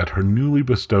arrive at her newly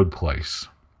bestowed place.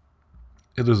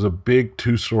 It is a big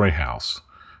 2-story house.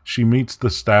 She meets the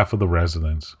staff of the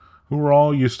residents, who were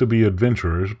all used to be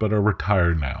adventurers but are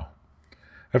retired now.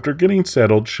 After getting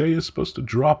settled, Shay is supposed to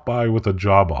drop by with a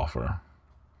job offer.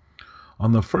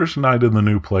 On the first night in the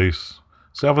new place,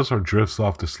 Salvazar drifts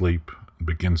off to sleep and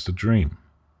begins to dream.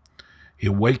 He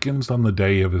awakens on the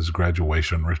day of his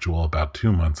graduation ritual about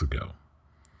 2 months ago.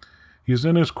 He is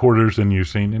in his quarters in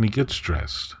Using and he gets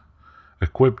dressed,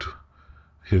 equipped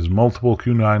his multiple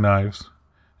kunai knives,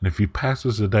 and if he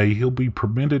passes the day, he'll be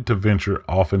permitted to venture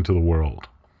off into the world.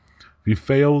 If he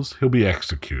fails, he'll be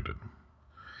executed.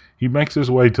 He makes his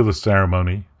way to the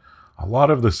ceremony. A lot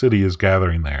of the city is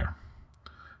gathering there.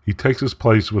 He takes his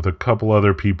place with a couple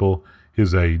other people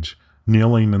his age,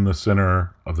 kneeling in the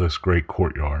center of this great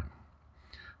courtyard.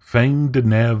 Fang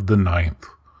Denev IX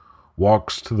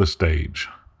walks to the stage.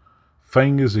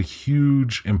 Fang is a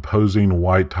huge, imposing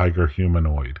white tiger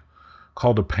humanoid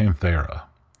called a panthera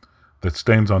that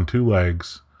stands on 2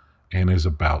 legs and is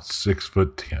about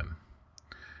 6'10".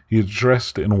 He is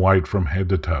dressed in white from head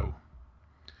to toe.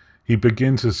 He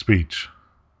begins his speech.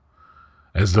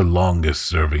 As the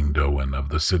longest-serving Doan of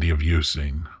the city of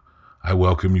Using, I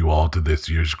welcome you all to this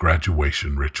year's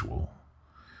graduation ritual.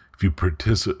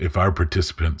 If our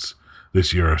participants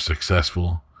this year are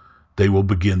successful, they will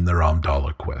begin their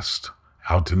Amdala quest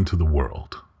out into the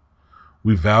world.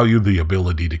 We value the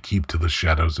ability to keep to the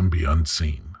shadows and be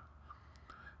unseen.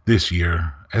 This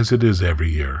year, as it is every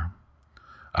year,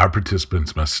 our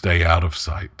participants must stay out of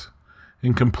sight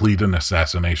and complete an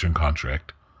assassination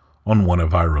contract on one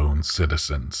of our own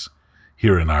citizens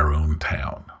here in our own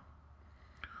town.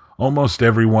 Almost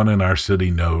everyone in our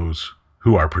city knows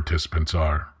who our participants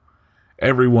are.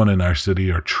 Everyone in our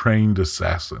city are trained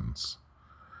assassins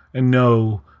and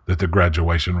know that the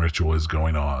graduation ritual is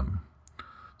going on.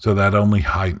 So that only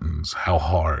heightens how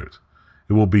hard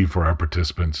it will be for our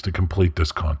participants to complete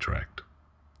this contract.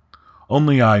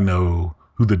 Only I know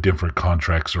who the different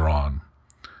contracts are on,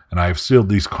 and I have sealed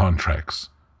these contracts,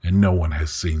 and no one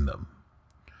has seen them.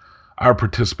 Our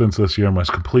participants this year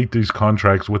must complete these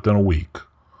contracts within a week,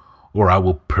 or I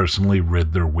will personally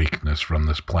rid their weakness from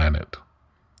this planet.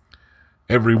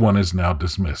 Everyone is now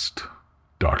dismissed.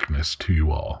 Darkness to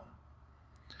you all.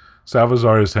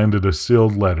 Salazar is handed a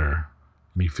sealed letter,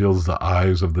 and he feels the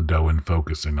eyes of the Doan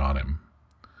focusing on him.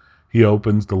 He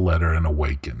opens the letter and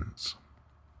awakens.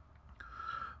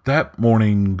 That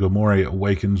morning, Gomori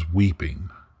awakens weeping.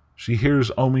 She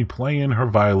hears Omi playing her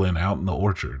violin out in the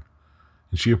orchard,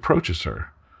 and she approaches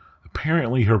her.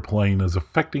 Apparently her playing is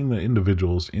affecting the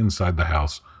individuals inside the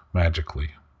house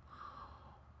magically.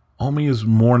 Omi is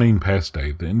mourning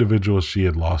Peste, the individuals she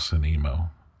had lost in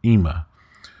Ima.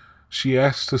 She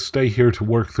asks to stay here to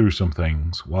work through some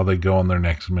things while they go on their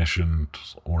next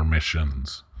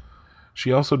missions.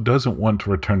 She also doesn't want to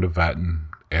return to Vatten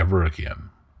ever again.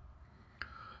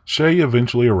 Shay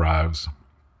eventually arrives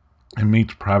and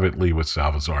meets privately with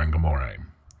Salazar and Gomori.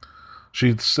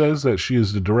 She says that she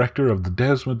is the director of the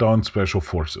Desmodon Special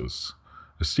Forces,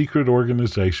 a secret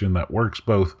organization that works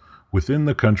both within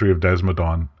the country of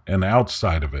Desmodon and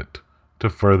outside of it to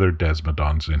further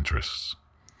Desmodon's interests.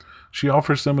 She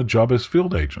offers them a job as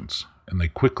field agents, and they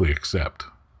quickly accept.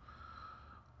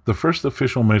 The first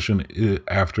official mission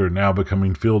after now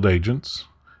becoming field agents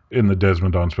in the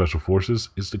Desmodon Special Forces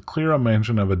is to clear a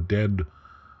mansion of a dead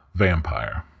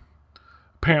vampire.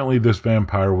 Apparently this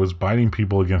vampire was biting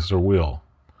people against their will.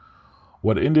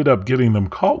 What ended up getting them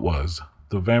caught was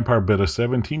the vampire bit a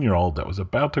 17-year-old that was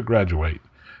about to graduate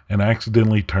and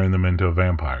accidentally turned them into a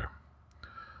vampire.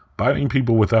 Biting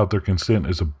people without their consent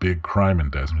is a big crime in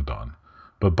Desmodon,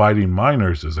 but biting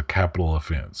minors is a capital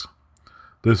offense.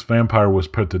 This vampire was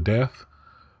put to death,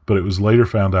 but it was later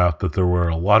found out that there were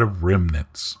a lot of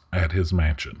remnants at his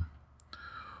mansion.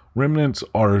 Remnants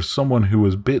are someone who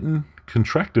was bitten,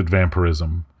 contracted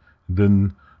vampirism,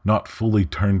 then not fully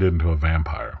turned into a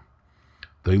vampire.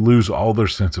 They lose all their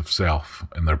sense of self,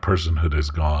 and their personhood is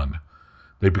gone.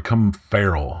 They become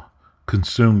feral,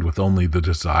 consumed with only the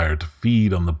desire to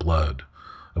feed on the blood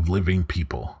of living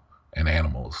people and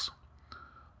animals.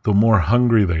 The more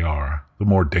hungry they are, the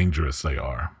more dangerous they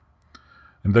are.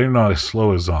 And they're not as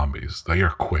slow as zombies. They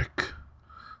are quick.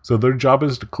 So their job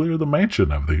is to clear the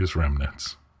mansion of these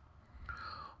remnants.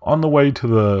 On the way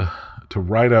to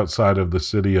right outside of the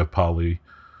city of Pali,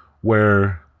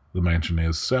 where the mansion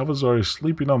is, Salazar is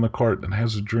sleeping on the cart and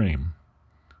has a dream.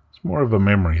 It's more of a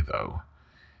memory, though.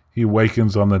 He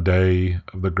awakens on the day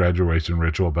of the graduation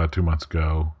ritual about 2 months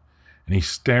ago, and he's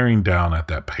staring down at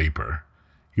that paper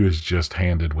he was just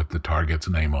handed with the target's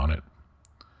name on it.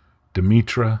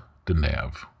 Dimitra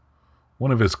Denev,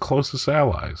 one of his closest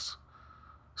allies,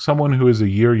 someone who is a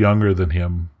year younger than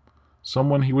him,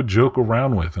 someone he would joke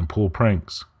around with and pull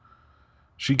pranks.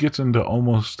 She gets into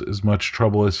almost as much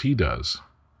trouble as he does.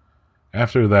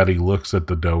 After that, he looks at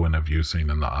the Doan of Yusing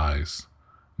in the eyes,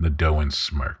 and the Doan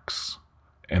smirks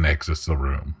and exits the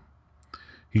room.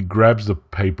 He grabs the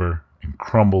paper and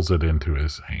crumbles it into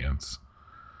his hands.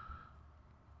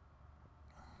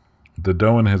 The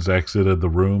Doan has exited the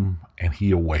room, and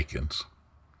he awakens.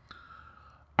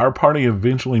 Our party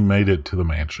eventually made it to the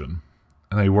mansion,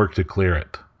 and they work to clear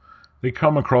it. They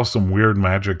come across some weird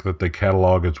magic that they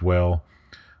catalog as well.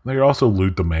 They also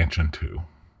loot the mansion too.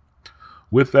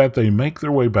 With that, they make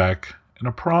their way back, and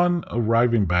upon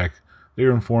arriving back, they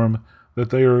are informed that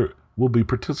they will be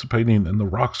participating in the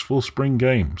Roxville Spring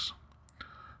Games.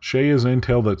 Shay is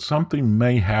intel that something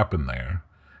may happen there.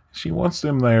 She wants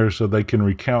them there so they can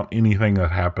recount anything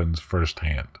that happens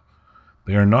firsthand.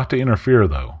 They are not to interfere,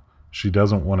 though. She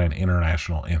doesn't want an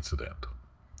international incident.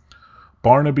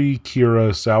 Barnaby,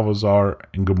 Kira, Salazar,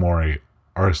 and Gomori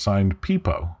are assigned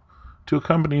Peepo to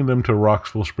accompany them to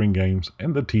Roxville Spring Games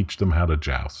and to teach them how to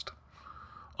joust.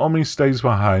 Omi stays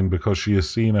behind because she is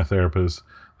seeing a therapist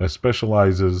that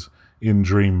specializes in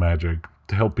dream magic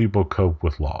to help people cope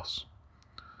with loss.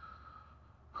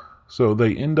 So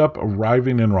they end up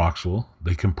arriving in Roxville.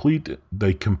 They compete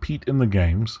in the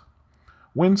games,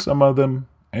 win some of them,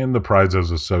 and the prizes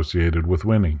associated with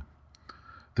winning.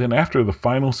 Then after the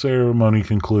final ceremony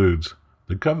concludes,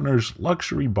 the governor's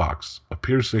luxury box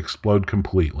appears to explode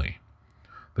completely.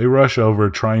 They rush over,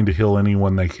 trying to heal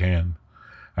anyone they can.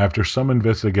 After some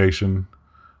investigation,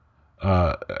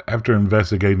 after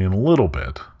investigating a little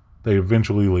bit, they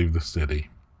eventually leave the city.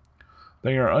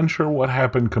 They are unsure what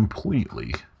happened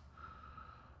completely.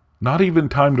 Not even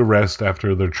time to rest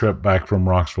after their trip back from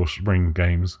Roxville Spring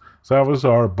Games,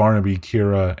 Salazar, Barnaby,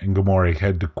 Kira, and Gamori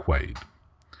head to Quaid.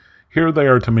 Here they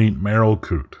are to meet Merrill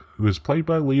Coote, who is played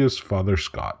by Leah's father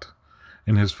Scott,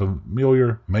 and his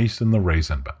familiar Mason the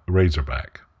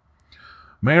Razorback.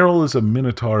 Merrill is a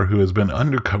Minotaur who has been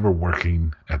undercover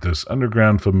working at this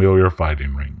underground familiar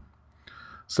fighting ring.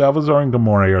 Salazar and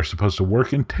Gamori are supposed to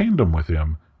work in tandem with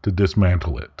him to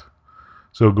dismantle it.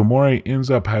 So Gamori ends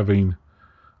up having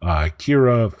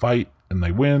Kira fight, and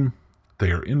they win.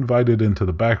 They are invited into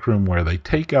the back room where they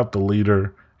take out the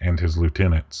leader and his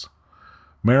lieutenants.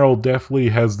 Merrill deftly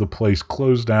has the place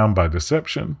closed down by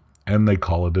deception, and they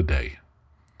call it a day.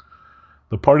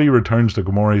 The party returns to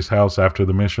Gamori's house after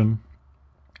the mission,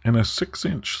 and a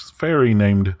 6-inch fairy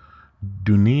named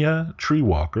Dunia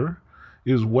Treewalker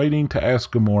is waiting to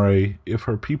ask Gamori if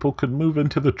her people could move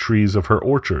into the trees of her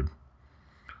orchard.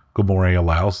 Gamori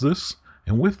allows this,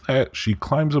 and with that, she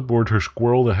climbs aboard her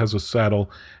squirrel that has a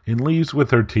saddle and leaves with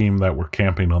her team that were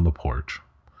camping on the porch.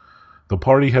 The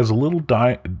party has a little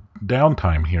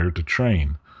downtime here to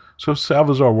train, so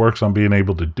Salazar works on being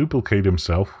able to duplicate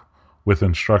himself with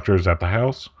instructors at the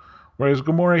house, whereas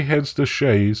Gamori heads to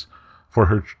Shay's for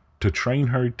her to train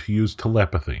her to use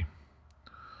telepathy.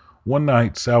 One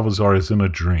night, Salazar is in a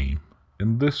dream,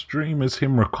 and this dream is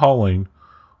him recalling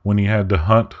when he had to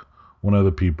hunt one of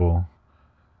the people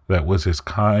that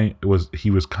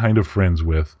he was kind of friends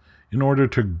with in order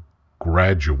to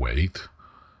graduate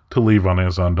to leave on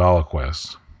his Andala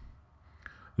quest.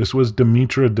 This was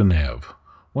Dimitra Denev,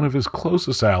 one of his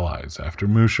closest allies after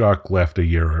Mushak left a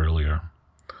year earlier.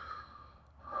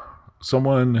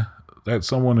 Someone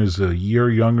is a year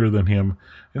younger than him,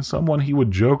 and someone he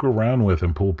would joke around with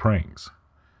and pull pranks.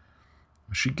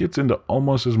 She gets into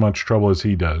almost as much trouble as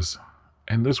he does,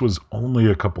 and this was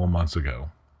only a couple of months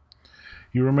ago.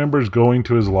 He remembers going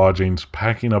to his lodgings,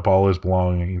 packing up all his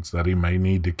belongings that he may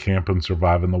need to camp and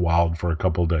survive in the wild for a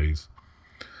couple days,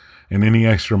 and any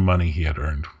extra money he had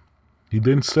earned. He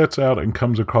then sets out and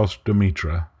comes across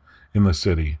Dimitra in the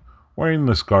city, wearing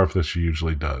the scarf that she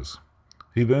usually does.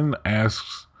 He then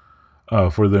asks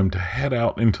for them to head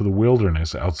out into the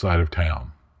wilderness outside of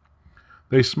town.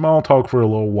 They small talk for a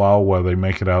little while they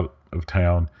make it out of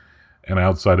town and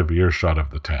outside of earshot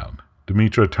of the town.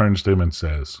 Dimitra turns to him and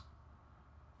says,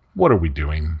 "What are we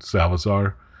doing,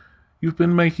 Salazar? You've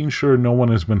been making sure no one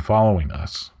has been following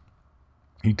us."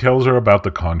 He tells her about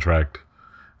the contract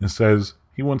and says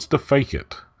he wants to fake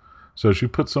it. So she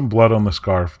puts some blood on the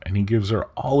scarf and he gives her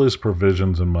all his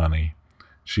provisions and money.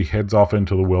 She heads off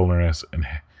into the wilderness and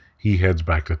he heads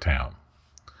back to town.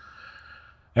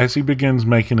 As he begins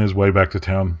making his way back to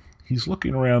town, he's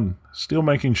looking around, still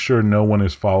making sure no one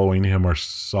is following him or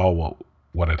saw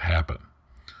what had happened,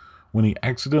 when he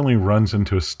accidentally runs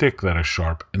into a stick that is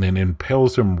sharp and then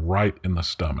impales him right in the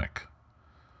stomach.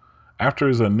 After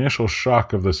his initial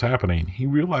shock of this happening, he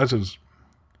realizes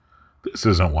this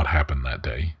isn't what happened that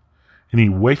day, and he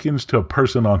wakens to a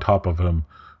person on top of him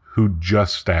who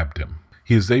just stabbed him.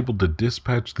 He is able to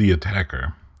dispatch the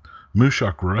attacker.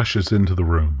 Mushak rushes into the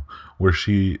room where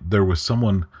there was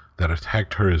someone that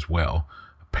attacked her as well.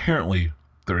 Apparently,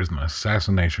 there is an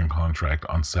assassination contract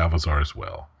on Salazar as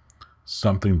well.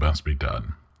 Something must be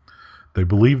done. They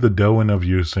believe the Doan of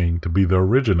Using to be the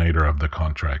originator of the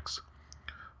contracts,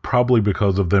 probably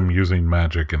because of them using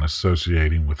magic and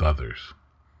associating with others.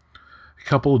 A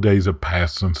couple of days have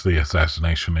passed since the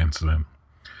assassination incident,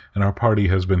 and our party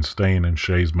has been staying in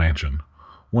Shay's mansion,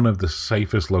 one of the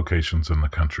safest locations in the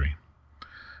country.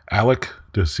 Alec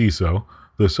DeCiso,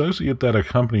 the associate that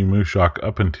accompanied Mushak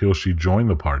up until she joined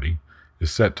the party,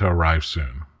 is set to arrive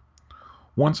soon.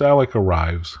 Once Alec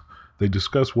arrives, they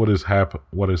discuss what is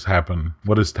to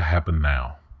happen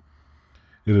now.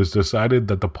 It is decided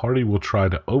that the party will try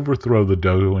to overthrow the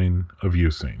Doan of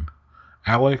Using.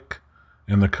 Alec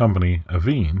and the company,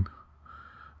 Aveen,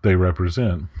 they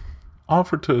represent,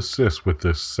 offer to assist with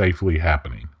this safely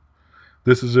happening.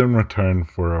 This is in return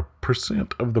for a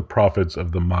 % of the profits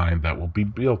of the mine that will be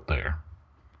built there.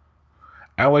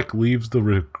 Alec leaves to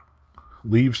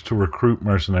recruit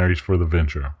mercenaries for the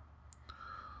venture.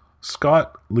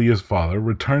 Scott, Leah's father,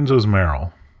 returns as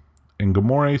Merrill, and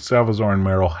Gamori, Salazar, and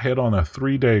Merrill head on a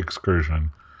 3-day excursion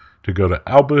to go to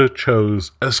Alba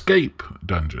Cho's Escape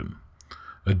Dungeon,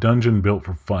 a dungeon built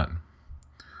for fun.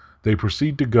 They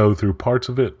proceed to go through parts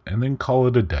of it and then call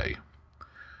it a day.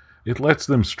 It lets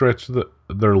them stretch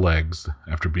their legs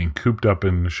after being cooped up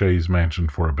in Shay's mansion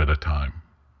for a bit of time.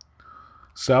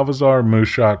 Salvazar,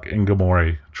 Mushak, and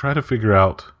Gamori try to figure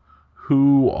out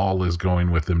who all is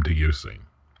going with them to Using.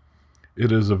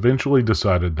 It is eventually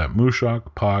decided that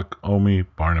Mushak, Pak, Omi,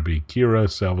 Barnaby, Kira,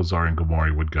 Salvazar, and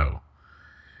Gamori would go.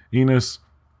 Enos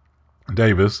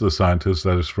Davis, the scientist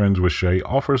that is friends with Shay,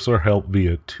 offers her help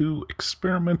via 2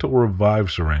 experimental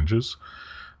revive syringes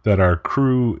that our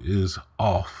crew is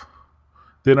off.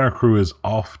 Then our crew is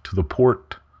off to the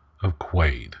port of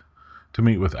Quaid to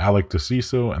meet with Alec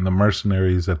DeCiso and the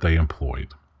mercenaries that they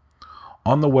employed.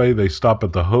 On the way, they stop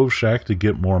at the Hove Shack to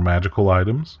get more magical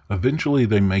items. Eventually,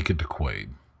 they make it to Quaid.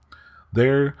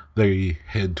 There, they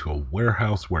head to a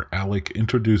warehouse where Alec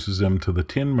introduces them to the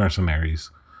 10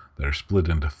 mercenaries that are split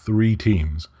into 3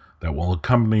 teams that will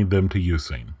accompany them to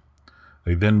Using.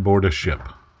 They then board a ship.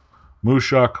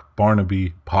 Mushak,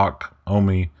 Barnaby, Pak,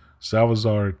 Omi,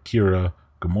 Salvazar, Kira,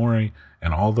 Gamori,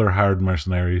 and all their hired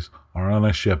mercenaries are on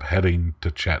a ship heading to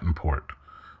Chatham Port,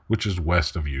 which is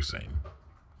west of Using.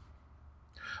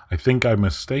 I think I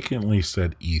mistakenly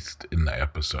said east in the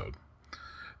episode.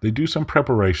 They do some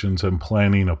preparations and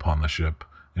planning upon the ship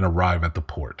and arrive at the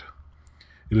port.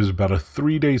 It is about a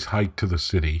 3 days hike to the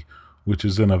city, which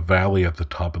is in a valley at the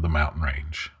top of the mountain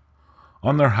range.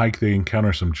 On their hike, they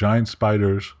encounter some giant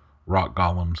spiders, rock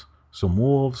golems, some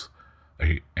wolves,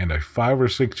 and a 5 or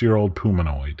 6 year old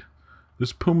pumanoid.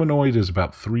 This pumanoid is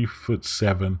about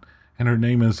 3'7", and her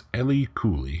name is Ellie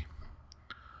Cooley.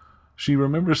 She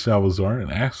remembers Salvazar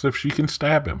and asks if she can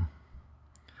stab him.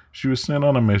 She was sent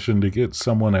on a mission to get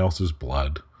someone else's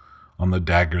blood on the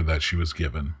dagger that she was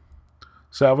given.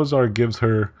 Salvazar gives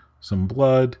her some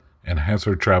blood and has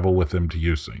her travel with him to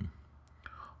Using.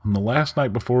 On the last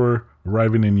night before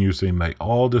arriving in Using, they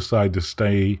all decide to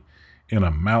stay in a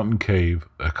mountain cave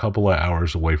a couple of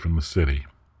hours away from the city.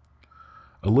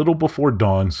 A little before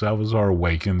dawn, Salvazar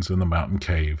awakens in the mountain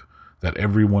cave that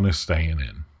everyone is staying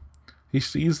in. He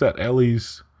sees that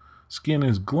Ellie's skin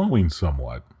is glowing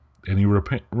somewhat, and he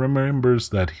remembers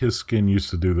that his skin used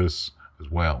to do this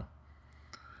as well.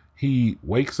 He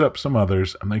wakes up some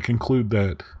others, and they conclude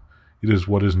that it is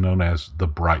what is known as the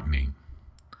brightening.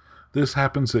 This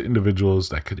happens to individuals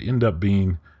that could end up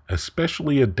being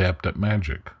especially adept at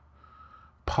magic.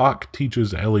 Pak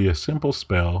teaches Ellie a simple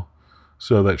spell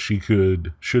so that she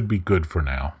should be good for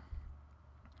now.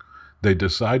 They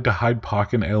decide to hide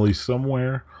Pak and Ellie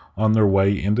somewhere on their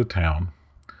way into town.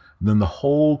 Then the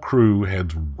whole crew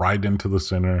heads right into the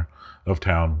center of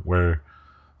town where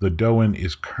the Doan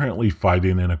is currently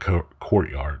fighting in a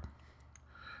courtyard.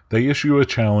 They issue a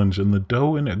challenge, and the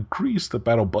Doan agrees to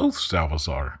battle both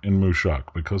Salvazar and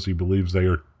Mushak because he believes they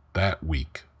are that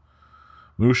weak.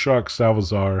 Mushak,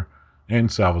 Salvazar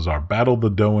battle the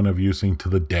Doan of Using to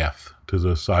the death to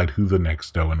decide who the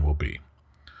next Doan will be.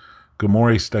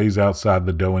 Gamori stays outside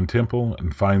the Doan temple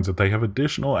and finds that they have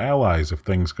additional allies if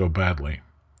things go badly.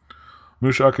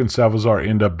 Mushak and Salvazar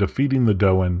end up defeating the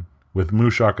Doan, with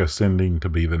Mushak ascending to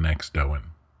be the next Doan.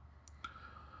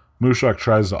 Mushak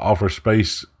tries to offer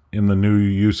space in the new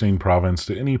Using province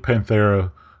to any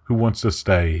Panthera who wants to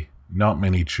stay. Not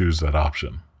many choose that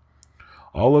option.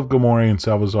 All of Gamori and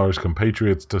Salvazar's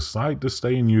compatriots decide to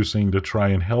stay in Using to try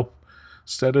and help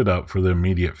set it up for the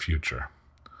immediate future.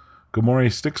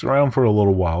 Gamori sticks around for a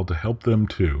little while to help them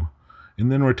too, and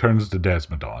then returns to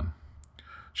Desmodon.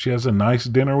 She has a nice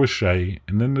dinner with Shay,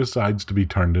 and then decides to be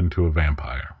turned into a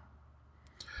vampire.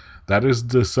 That is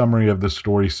the summary of the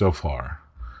story so far.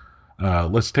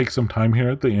 Let's take some time here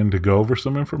at the end to go over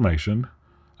some information.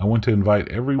 I want to invite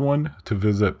everyone to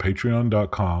visit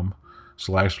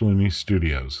patreon.com/Looney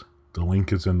Studios. The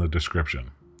link is in the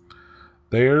description.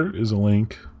 There is a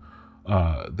link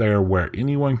there where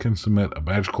anyone can submit a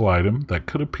magical item that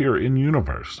could appear in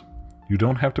universe. You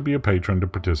don't have to be a patron to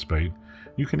participate.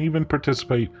 You can even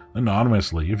participate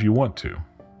anonymously if you want to.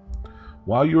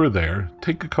 While you are there,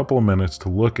 take a couple of minutes to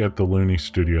look at the Looney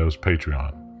Studios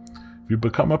Patreon. If you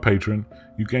become a patron,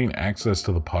 you gain access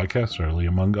to the podcast early,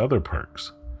 among other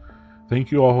perks.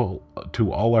 Thank you all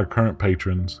to all our current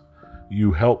patrons.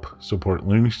 You help support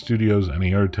Looney Studios and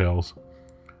Aerde Tales.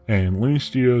 And Looney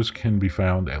Studios can be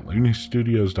found at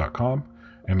looneystudios.com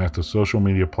and at the social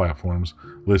media platforms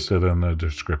listed in the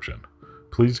description.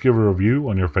 Please give a review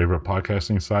on your favorite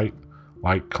podcasting site,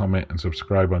 like, comment, and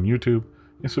subscribe on YouTube,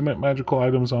 and submit magical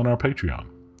items on our Patreon.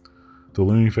 The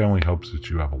Looney family hopes that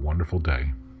you have a wonderful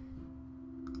day.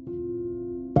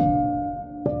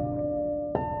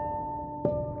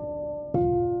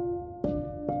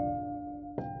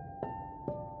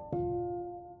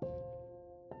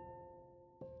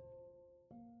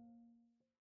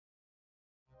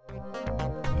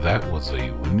 That was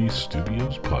a Looney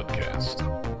Studios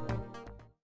podcast.